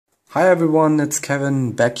Hi everyone, it's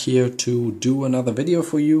Kevin back here to do another video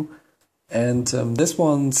for you, and this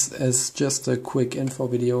one is just a quick info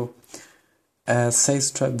video. As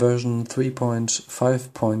Safestrap version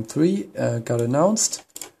 3.5.3 got announced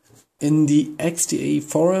in the XDA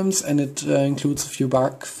forums, and it includes a few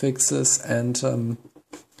bug fixes. And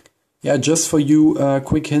yeah, just for you, a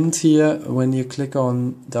quick hint here: when you click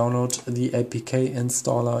on download the APK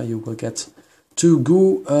installer, you will get to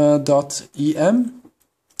goo.em.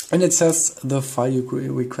 And it says the file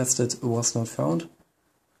you requested was not found.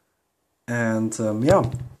 And yeah,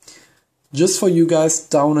 just for you guys,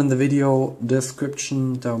 down in the video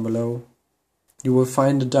description down below, you will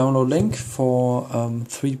find a download link for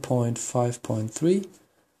 3.5.3.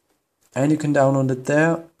 And you can download it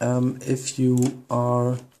there if you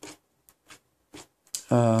are,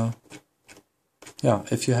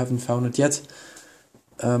 if you haven't found it yet.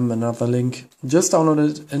 Another link, just download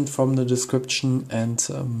it in from the description,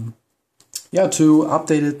 and yeah, to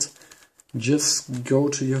update it, just go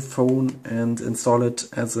to your phone and install it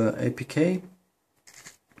as a APK,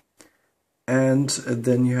 and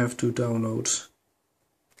then you have to download,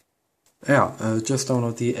 just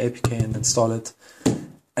download the APK and install it,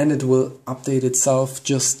 and it will update itself.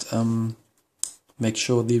 Just make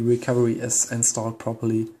sure the recovery is installed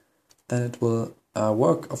properly, then it will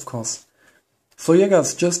work, of course. So yeah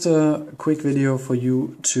guys, just a quick video for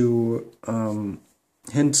you to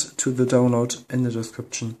hint to the download in the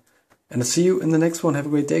description. And I'll see you in the next one. Have a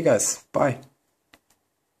great day guys. Bye.